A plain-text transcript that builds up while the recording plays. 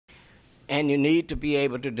And you need to be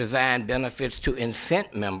able to design benefits to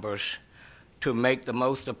incent members to make the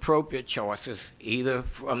most appropriate choices, either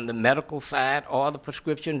from the medical side or the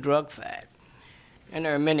prescription drug side. And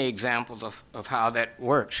there are many examples of how that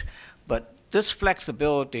works. But this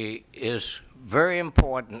flexibility is very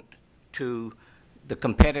important to the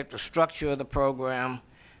competitive structure of the program.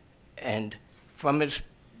 And from its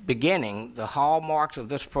beginning, the hallmarks of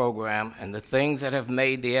this program and the things that have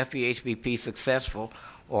made the FEHBP successful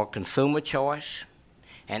are consumer choice,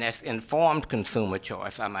 and that's informed consumer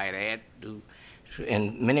choice, I might add,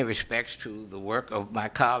 in many respects to the work of my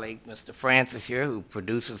colleague, Mr. Francis here, who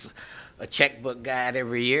produces a checkbook guide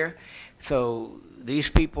every year. So these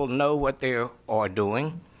people know what they are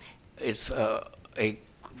doing. It's a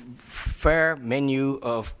fair menu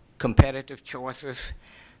of competitive choices.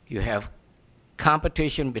 You have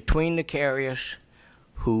competition between the carriers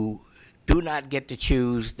who do not get to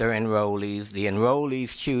choose their enrollees. The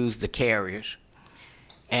enrollees choose the carriers.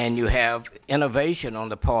 And you have innovation on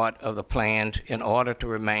the part of the plans in order to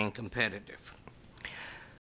remain competitive.